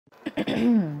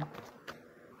Didn't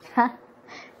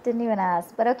even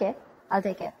ask, but okay, I'll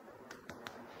take it.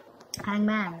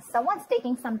 Hangman, someone's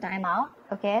taking some time out,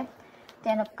 okay?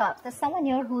 10 of Cups. There's someone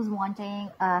here who's wanting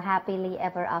happily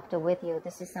ever after with you.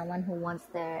 This is someone who wants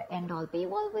their end all be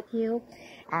all with you,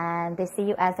 and they see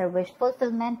you as their wish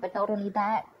fulfillment. But not only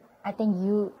that, I think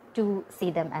you too see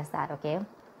them as that, okay?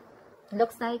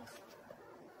 Looks like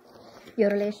your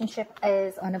relationship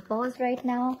is on a pause right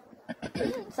now.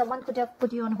 Someone could have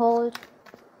put you on hold.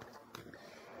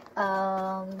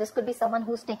 This could be someone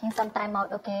who's taking some time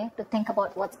out, okay, to think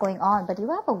about what's going on. But you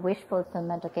have a wish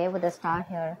fulfillment, okay, with the star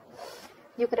here.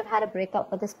 You could have had a breakup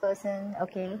with this person,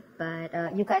 okay, but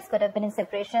you guys could have been in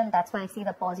separation. That's why I see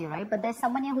the pause here, right? But there's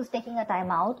someone here who's taking a time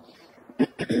out,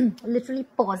 literally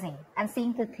pausing and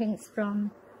seeing the things from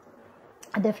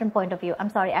a different point of view. I'm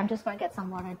sorry, I'm just going to get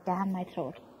some water. Damn my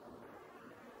throat.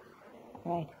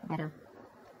 Right, better.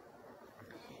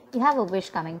 You have a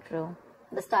wish coming true.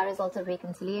 The star is also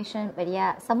reconciliation, but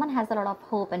yeah, someone has a lot of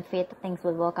hope and faith that things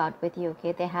will work out with you,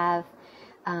 okay? They have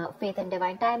faith in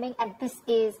divine timing, and this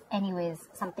is anyways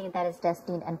something that is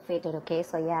destined and fated, okay?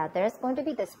 So yeah, there's going to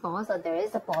be this pause, or there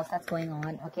is a pause that's going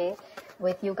on, okay,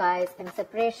 with you guys in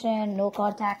separation, no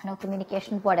contact, no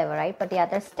communication, whatever, right? But yeah,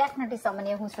 there's definitely someone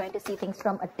here who's trying to see things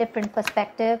from a different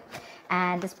perspective,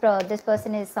 and this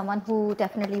person is someone who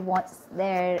definitely wants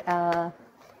their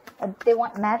they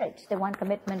want marriage, they want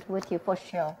commitment with you for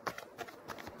sure.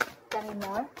 Tell me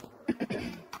more.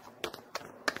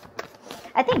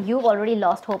 I think you've already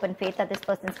lost hope and faith that this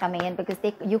person is coming in, because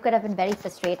you could have been very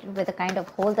frustrated with the kind of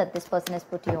hold that this person has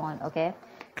put you on, okay?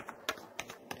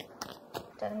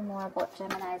 Tell me more about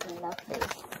Gemini's in love,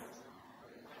 please.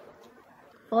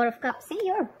 4 of Cups. See,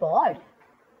 you're bored.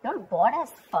 You're bored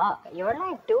as fuck. You're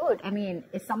like, dude, I mean,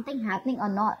 is something happening or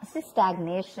not? This is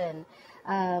stagnation,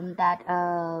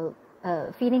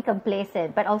 feeling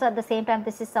complacent. But also at the same time,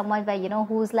 this is someone where, you know,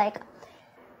 who's like,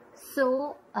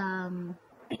 so...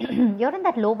 you're in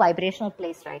that low vibrational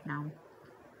place right now,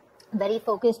 very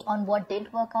focused on what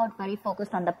didn't work out, very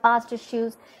focused on the past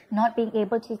issues, not being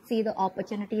able to see the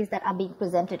opportunities that are being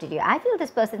presented to you. I feel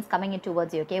this person's coming in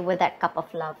towards you, okay, with that cup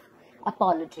of love,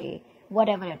 apology,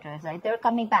 whatever it is, right? They're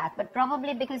coming back, but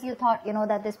probably because you thought, you know,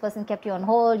 that this person kept you on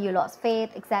hold, you lost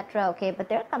faith, etc., okay? But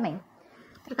they're coming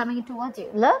in towards you.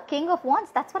 Look, King of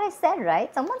Wands, that's what I said,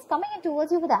 right? Someone's coming in towards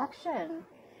you with action.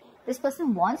 This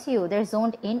person wants you. They're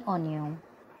zoned in on you.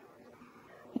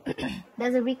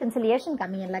 There's a reconciliation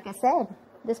coming in, like I said.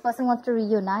 This person wants to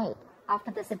reunite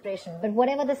after the separation. But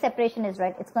whatever the separation is,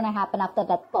 right, it's going to happen after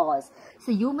that pause.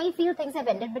 So you may feel things have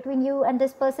ended between you and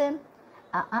this person.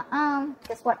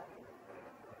 Guess what?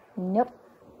 Nope.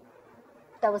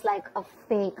 That was like a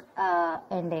fake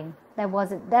ending. That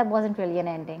wasn't really an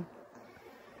ending.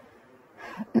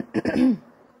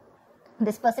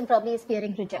 This person probably is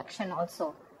fearing rejection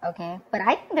also. Okay, but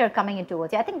I think they're coming in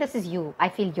towards you. I think this is you. I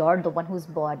feel you're the one who's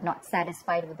bored, not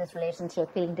satisfied with this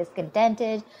relationship, feeling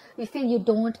discontented. You feel you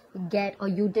don't get, or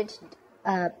you didn't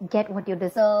get what you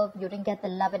deserve. You didn't get the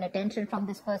love and attention from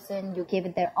this person. You gave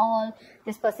it their all.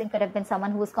 This person could have been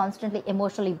someone who was constantly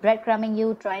emotionally breadcrumbing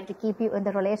you, trying to keep you in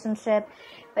the relationship.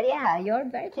 But yeah, you're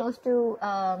very close to...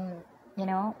 you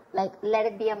know, like, let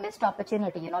it be a missed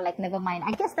opportunity, you know, like, never mind.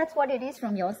 I guess that's what it is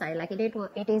from your side. Like, it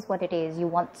is what it is. You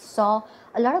saw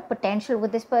a lot of potential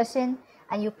with this person,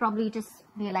 and you probably just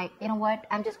be like, you know what,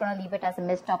 I'm just going to leave it as a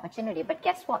missed opportunity. But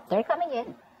guess what? They're coming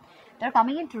in. They're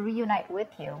coming in to reunite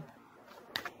with you.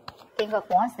 King of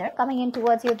Wands, they're coming in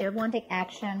towards you. They're wanting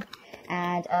action,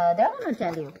 and they're going to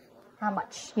tell you how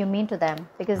much you mean to them,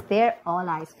 because they're all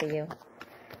eyes for you.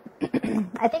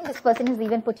 I think this person has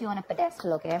even put you on a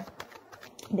pedestal, okay?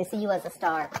 They see you as a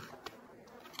star.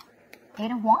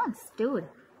 8 of Wands, dude.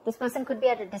 This person could be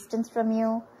at a distance from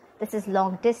you. This is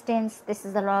long distance. This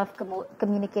is a lot of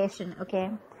communication, okay?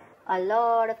 A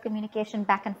lot of communication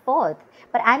back and forth.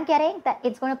 But I'm getting that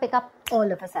it's going to pick up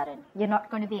all of a sudden. You're not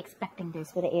going to be expecting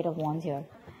this with the 8 of Wands here.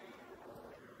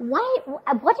 Why?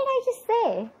 What did I just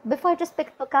say before I just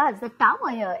picked the cards? The Tower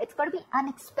here. It's going to be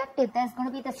unexpected. There's going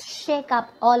to be this shake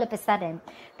up all of a sudden.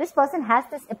 This person has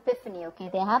this epiphany, okay?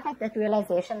 They have like that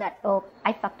realization that, oh,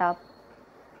 I fucked up.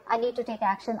 I need to take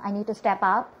action. I need to step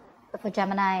up. But for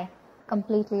Gemini,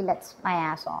 completely lets my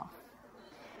ass off.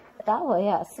 The Tower,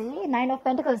 yeah. See, 9 of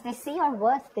Pentacles. They see your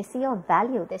worth. They see your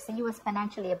value. They see you as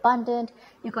financially abundant.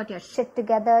 You got your shit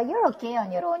together. You're okay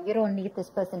on your own. You don't need this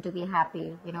person to be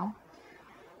happy, you know?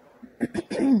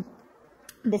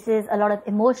 This is a lot of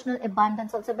emotional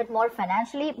abundance, also a bit more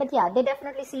financially. But yeah, they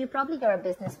definitely see you. Probably you're a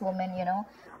businesswoman, you know,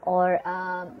 or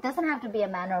doesn't have to be a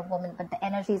man or a woman, but the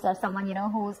energies are someone, you know,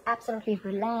 who's absolutely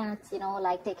relaxed, you know,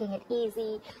 like taking it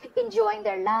easy, enjoying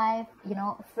their life, you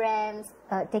know, friends,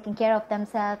 taking care of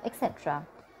themselves, etc.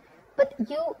 But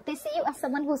they see you as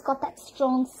someone who's got that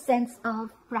strong sense of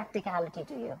practicality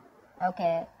to you.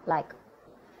 Okay, like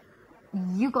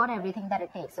you got everything that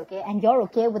it takes, okay, and you're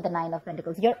okay with the 9 of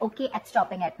Pentacles. You're okay at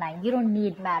stopping at 9. You don't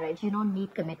need marriage. You don't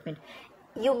need commitment.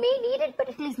 You may need it, but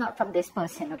at least not from this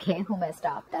person, okay, who messed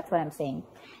up. That's what I'm saying.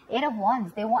 8 of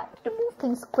Wands, they want to move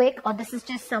things quick, or this is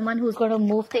just someone who's going to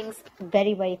move things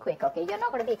very, very quick, okay? You're not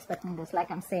going to be expecting this,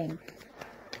 like I'm saying.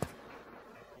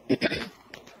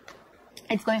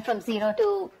 It's going from 0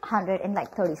 to 100 in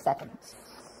like 30 seconds,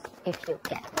 if you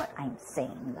get what I'm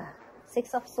saying.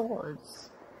 6 of Swords.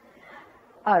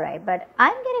 Alright, but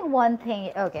I'm getting one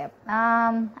thing. Okay,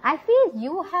 I feel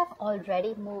you have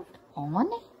already moved on.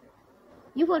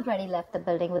 You've already left the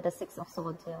building with the 6 of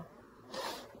Swords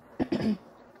here.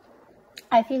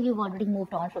 I feel you've already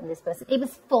moved on from this person. It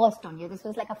was forced on you. This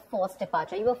was like a forced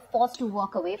departure. You were forced to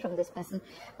walk away from this person.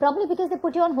 Probably because they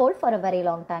put you on hold for a very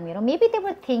long time, you know. Maybe they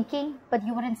were thinking, but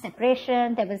you were in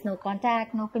separation. There was no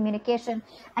contact, no communication.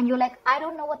 And you're like, I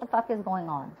don't know what the fuck is going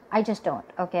on. I just don't,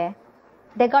 okay?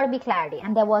 There got to be clarity,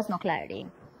 and there was no clarity.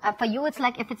 For you, it's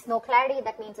like, if it's no clarity,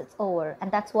 that means it's over.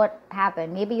 And that's what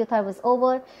happened. Maybe you thought it was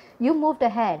over. You moved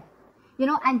ahead. You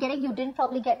know, I'm getting you didn't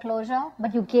probably get closure,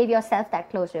 but you gave yourself that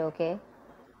closure, okay?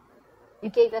 You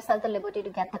gave yourself the liberty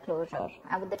to get the closure.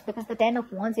 Because the 10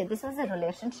 of Wands here, this was a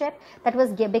relationship that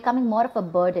was becoming more of a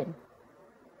burden.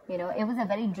 You know, it was a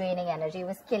very draining energy. It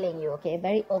was killing you, okay?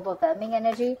 Very overwhelming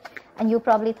energy. And you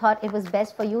probably thought it was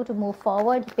best for you to move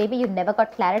forward. Maybe you never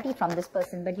got clarity from this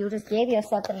person, but you just gave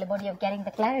yourself the liberty of getting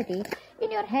the clarity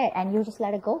in your head, and you just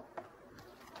let it go.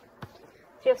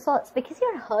 3 of Swords, because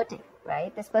you're hurting,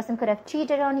 right? This person could have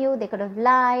cheated on you. They could have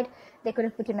lied. They could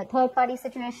have put you in a third-party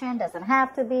situation. Doesn't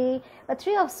have to be. But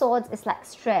 3 of Swords is like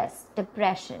stress,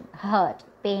 depression, hurt,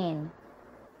 pain.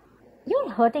 You're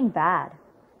hurting bad.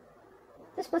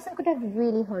 This person could have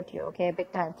really hurt you, okay,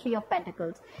 big time. 3 of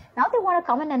Pentacles. Now they want to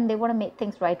come in and they want to make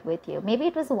things right with you. Maybe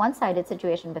it was a one-sided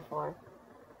situation before.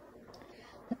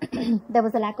 There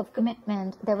was a lack of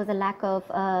commitment. There was a lack of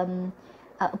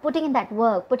putting in that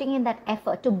work, putting in that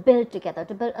effort to build together,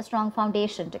 to build a strong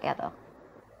foundation together.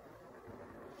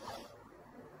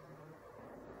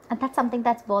 And that's something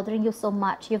that's bothering you so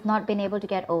much. You've not been able to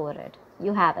get over it.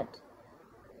 You haven't.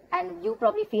 And you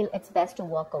probably feel it's best to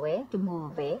walk away, to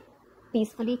move away.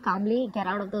 Peacefully, calmly, get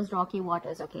out of those rocky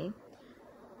waters, okay?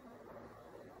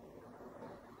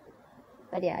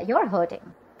 But yeah, you're hurting.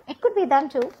 It could be them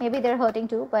too. Maybe they're hurting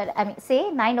too. But I mean, say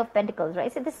 9 of Pentacles,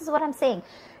 right? So this is what I'm saying.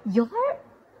 You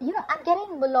know, I'm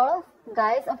getting a lot of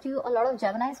guys up to you, a lot of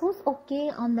Geminis who's okay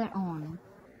on their own.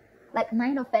 Like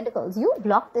 9 of Pentacles, you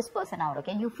block this person out,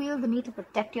 okay? You feel the need to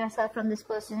protect yourself from this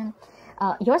person.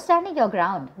 You're standing your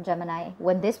ground, Gemini.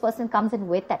 When this person comes in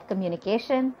with that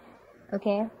communication,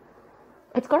 okay?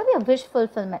 It's going to be a wish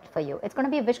fulfillment for you. It's going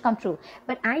to be a wish come true.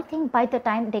 But I think by the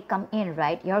time they come in,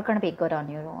 right, you're going to be good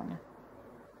on your own.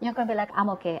 You're going to be like, I'm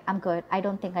okay. I'm good. I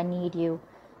don't think I need you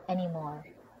anymore.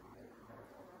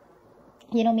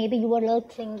 You know, maybe you were a little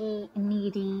clingy,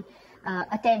 needy,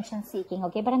 attention seeking,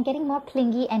 okay? But I'm getting more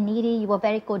clingy and needy. You were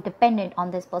very codependent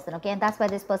on this person, okay? And that's why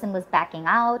this person was backing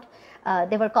out.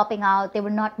 They were copping out. They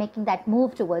were not making that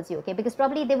move towards you, okay? Because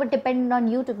probably they were dependent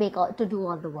on you to do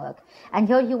all the work. And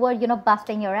here you were, you know,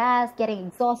 busting your ass, getting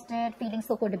exhausted, feeling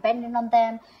so codependent on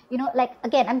them. You know, like,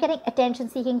 again, I'm getting attention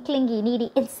seeking, clingy,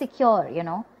 needy, insecure, you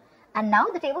know? And now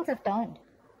the tables have turned.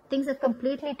 Things have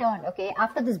completely turned, okay?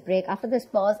 After this break, after this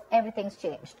pause, everything's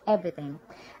changed. Everything.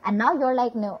 And now you're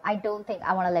like, no, I don't think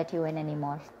I want to let you in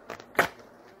anymore.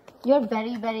 You're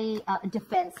very, very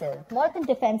defensive. More than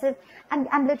defensive.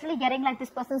 I'm literally getting like this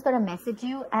person's going to message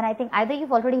you. And I think either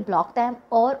you've already blocked them,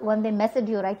 or when they message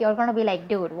you, right, you're going to be like,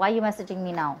 dude, why are you messaging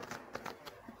me now?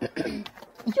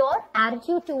 Your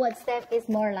attitude towards them is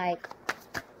more like,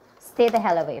 stay the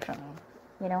hell away from me.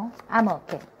 You know, I'm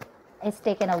okay. It's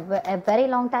taken a very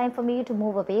long time for me to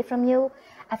move away from you.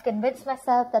 I've convinced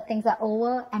myself that things are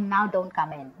over, and now don't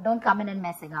come in. Don't come in and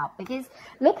messing up. Because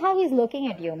look how he's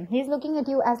looking at you. He's looking at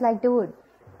you as like, dude,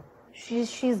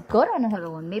 she's good on her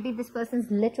own. Maybe this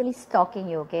person's literally stalking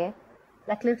you, okay?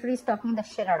 Like literally stalking the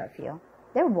shit out of you.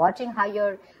 They're watching how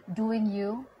you're doing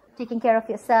you, taking care of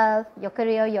yourself, your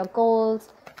career, your goals,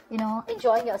 you know,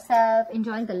 enjoying yourself,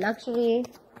 enjoying the luxury.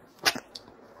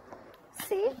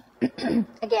 See?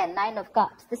 Again, 9 of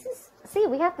Cups. This is, see,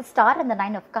 we have the Star and the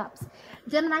 9 of Cups.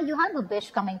 Gemini, you have a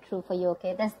wish coming true for you,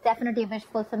 okay? There's definitely a wish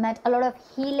fulfillment, a lot of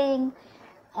healing.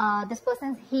 This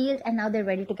person's healed and now they're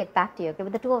ready to get back to you, okay?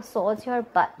 With the Two of Swords here,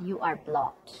 but you are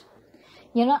blocked.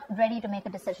 You're not ready to make a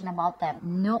decision about them.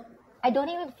 No, I don't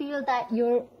even feel that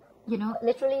you're,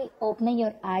 literally opening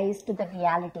your eyes to the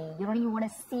reality. You don't even want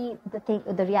to see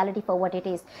the reality for what it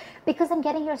is. Because I'm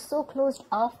getting you're so closed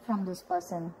off from this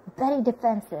person. Very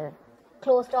defensive.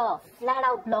 Closed off. Flat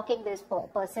out blocking this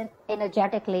person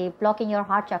energetically. Blocking your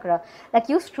heart chakra. Like,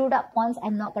 you screwed up once,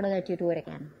 I'm not going to let you do it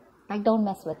again. Like, don't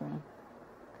mess with me.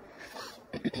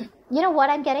 You know what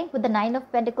I'm getting with the Nine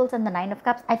of Pentacles and the Nine of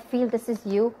Cups? I feel this is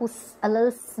you who's a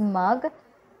little smug.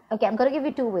 Okay, I'm going to give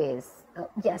you two ways.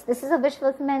 Yes, this is a wish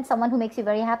fulfillment, someone who makes you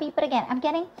very happy. But again, I'm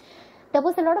getting there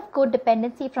was a lot of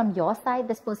codependency from your side.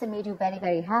 This person made you very,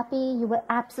 very happy. You were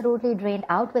absolutely drained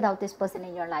out without this person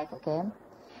in your life, okay?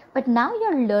 But now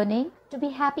you're learning to be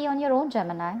happy on your own,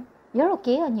 Gemini. You're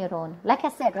okay on your own. Like I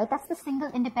said, right? That's the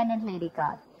single independent lady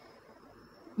card.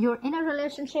 You're in a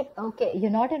relationship, okay.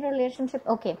 You're not in a relationship,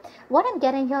 okay. What I'm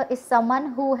getting here is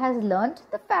someone who has learned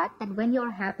the fact that when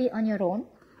you're happy on your own,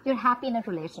 you're happy in a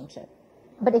relationship.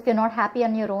 But if you're not happy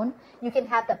on your own, you can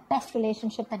have the best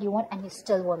relationship that you want and you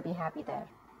still won't be happy there.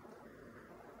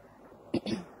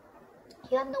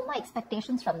 You have no more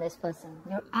expectations from this person.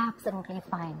 You're absolutely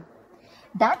fine.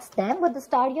 That's them with the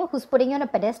star here who's putting you on a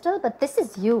pedestal, but this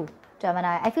is you,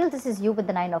 Gemini. I feel this is you with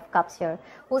the Nine of Cups here,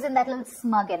 who's in that little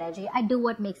smug energy. I do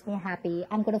what makes me happy.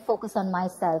 I'm going to focus on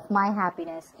myself, my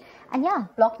happiness. And yeah,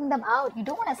 blocking them out. You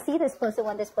don't want to see this person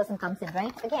when this person comes in,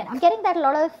 right? Again, I'm getting that a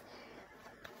lot of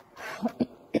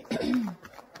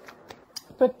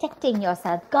protecting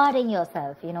yourself, guarding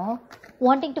yourself,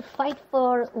 wanting to fight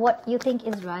for what you think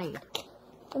is right.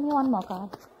 Give me one more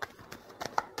card.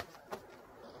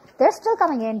 They're still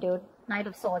coming in, dude. Knight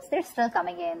of Swords. They're still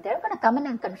coming in. They're going to come in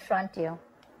and confront you.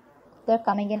 They're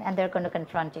coming in and they're going to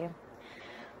confront you.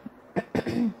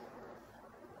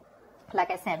 Like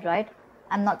I said, right?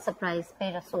 I'm not surprised.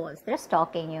 Page of Swords. They're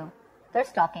stalking you. They're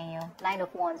stalking you. Nine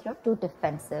of Wands. You're too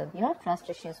defensive. You have trust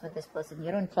issues with this person.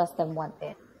 You don't trust them one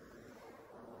bit.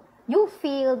 You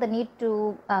feel the need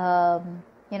to,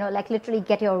 like literally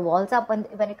get your walls up when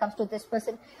it comes to this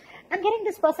person. I'm getting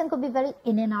this person could be very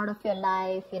in and out of your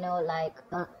life,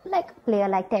 like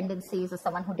player-like tendencies, or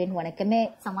someone who didn't want to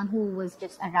commit, someone who was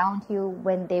just around you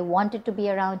when they wanted to be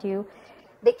around you.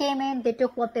 They came in, they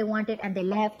took what they wanted, and they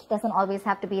left. Doesn't always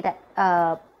have to be that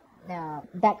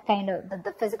that kind of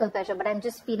the physical pleasure, but I'm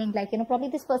just feeling like, probably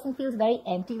this person feels very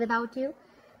empty without you.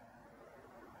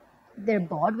 They're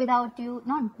bored without you.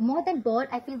 Not more than bored,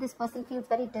 I feel this person feels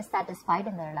very dissatisfied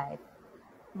in their life.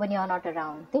 When you're not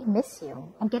around, they miss you.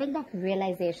 I'm getting that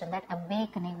realization, that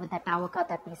awakening with that Tower card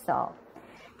that we saw.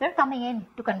 They're coming in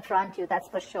to confront you, that's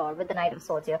for sure, with the Knight of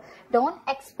Swords here. Don't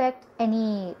expect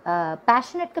any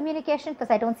passionate communication, because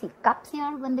I don't see cups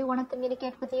here when they want to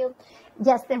communicate with you.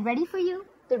 Yes, they're ready for you.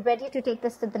 They're ready to take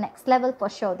this to the next level, for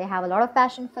sure. They have a lot of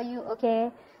passion for you,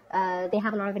 okay? They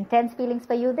have a lot of intense feelings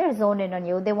for you. They're zoned in on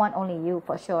you. They want only you,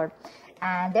 for sure.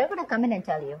 And they're going to come in and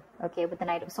tell you, okay, with the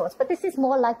Knight of Swords. But this is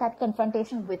more like that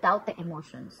confrontation without the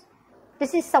emotions.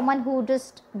 This is someone who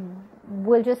just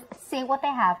will just say what they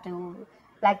have to,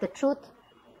 like the truth,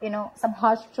 some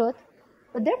harsh truth.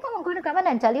 But they're going to come in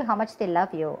and tell you how much they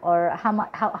love you, or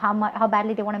how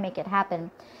badly they want to make it happen.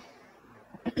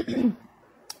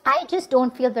 I just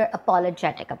don't feel they're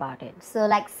apologetic about it. So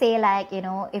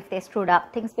if they screwed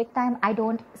up things big time, I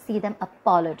don't see them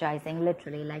apologizing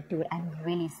literally like, dude, I'm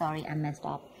really sorry, I messed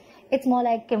up. It's more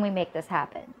like, can we make this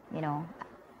happen?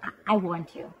 I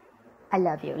want you. I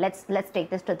love you. Let's take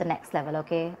this to the next level,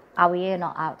 okay? Are we in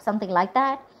or out? Something like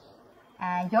that.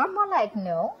 And you're more like,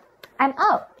 no, I'm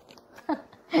out.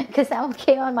 Because I'm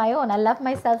okay on my own. I love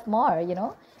myself more,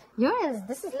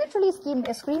 This is literally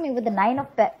screaming with the Nine of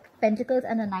Pentacles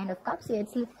and the Nine of Cups here.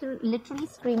 It's literally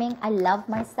screaming, I love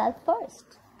myself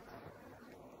first.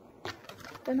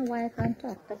 Don't know why I can't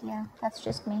talk, but yeah, that's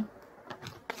just me.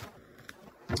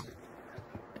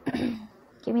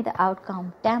 Give me the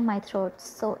outcome. Damn, my throat's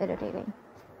so irritating.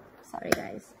 Sorry,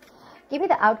 guys. Give me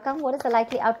the outcome. What is the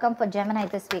likely outcome for Gemini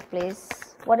this week, please?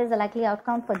 What is the likely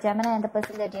outcome for Gemini and the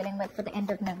person they're dealing with for the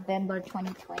end of November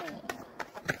 2020?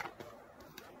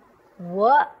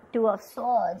 What? Two of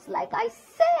Swords. Like I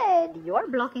said, you're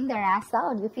blocking their ass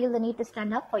out. You feel the need to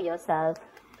stand up for yourself.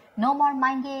 No more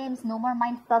mind games. No more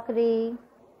mind fuckery.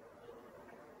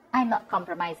 I'm not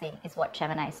compromising, is what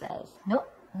Gemini says.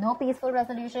 No peaceful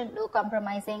resolution. No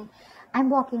compromising. I'm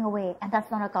walking away, and that's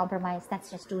not a compromise.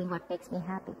 That's just doing what makes me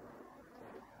happy.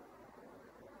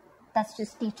 That's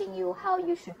just teaching you how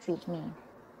you should treat me.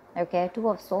 Okay, Two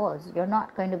of Swords. You're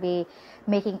not going to be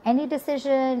making any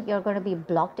decision. You're going to be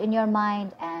blocked in your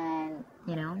mind. And,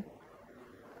 you know,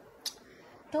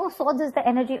 Two of Swords is the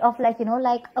energy of like, you know,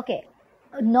 like, okay,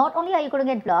 not only are you going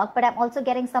to get blocked, but I'm also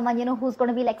getting someone, you know, who's going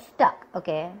to be like stuck,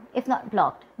 okay, if not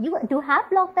blocked. You do have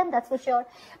blocked them, that's for sure.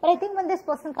 But I think when this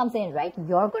person comes in, right,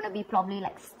 you're going to be probably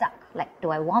like stuck. Like,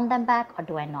 do I want them back or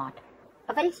do I not?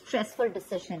 A very stressful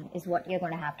decision is what you're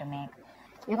going to have to make.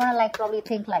 You're going to like probably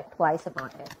think like twice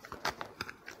about it.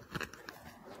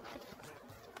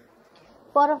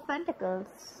 Four of Pentacles.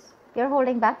 You're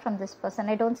holding back from this person.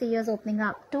 I don't see yours opening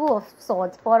up. Two of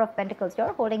Swords, Four of Pentacles.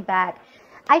 You're holding back.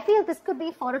 I feel this could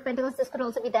be Four of Pentacles. This could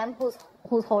also be them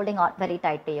who's holding on very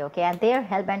tightly, okay? And they're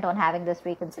hell-bent on having this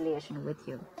reconciliation with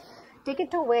you. Take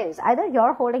it two ways. Either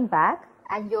you're holding back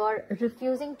and you're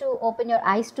refusing to open your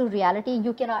eyes to reality.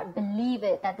 You cannot believe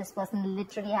it that this person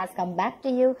literally has come back to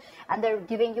you and they're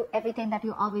giving you everything that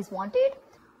you always wanted.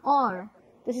 Or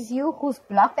this is you who's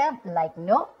blocked them. Like,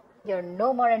 no, you're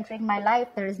no more entering my life.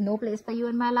 There is no place for you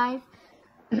in my life.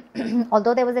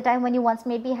 Although there was a time when you once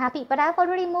made me happy, but I've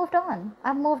already moved on.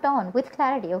 I've moved on with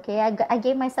clarity, okay? I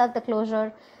gave myself the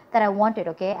closure that I wanted,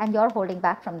 okay? And you're holding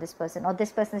back from this person, or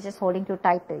this person is just holding too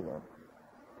tight to you.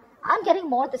 I'm getting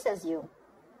more this as you.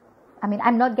 I mean,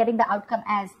 I'm not getting the outcome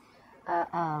as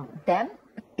them.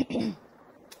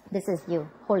 This is you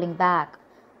holding back,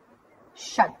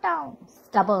 shut down,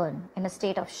 stubborn, in a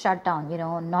state of shutdown, you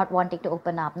know, not wanting to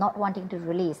open up, not wanting to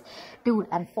release. Dude,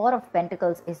 and Four of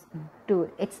Pentacles is, dude,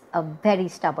 it's a very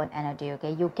stubborn energy,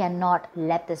 okay? You cannot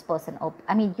let this person open.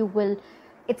 I mean, you will,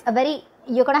 it's a very,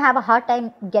 you're going to have a hard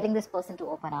time getting this person to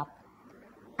open up.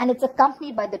 And it's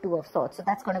accompanied by the Two of Swords. So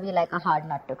that's going to be like a hard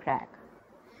nut to crack.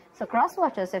 So cross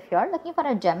watchers, if you're looking for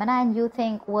a Gemini and you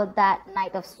think with that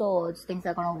Knight of Swords, things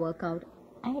are going to work out,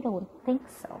 I don't think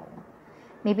so.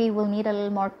 Maybe we'll need a little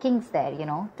more kings there, you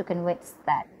know, to convince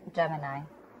that Gemini.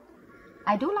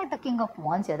 I do like the King of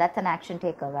Wands here. That's an action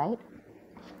taker, right?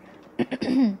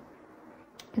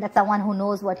 That's someone who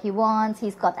knows what he wants.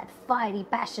 He's got that fiery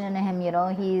passion in him, you know.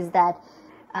 He's that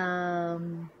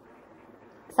someone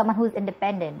who's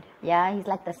independent. Yeah, he's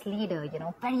like this leader, you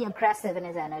know, very aggressive in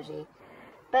his energy.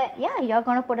 But yeah, you're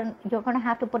gonna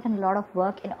have to put in a lot of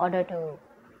work in order to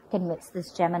convince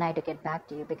this Gemini to get back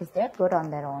to you, because they're good on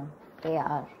their own. They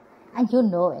are. And you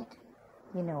know it.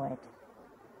 You know it.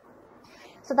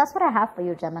 So that's what I have for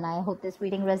you, Gemini. I hope this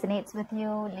reading resonates with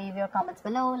you. Leave your comments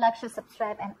below, like, share,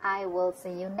 subscribe, and I will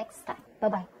see you next time.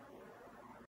 Bye-bye.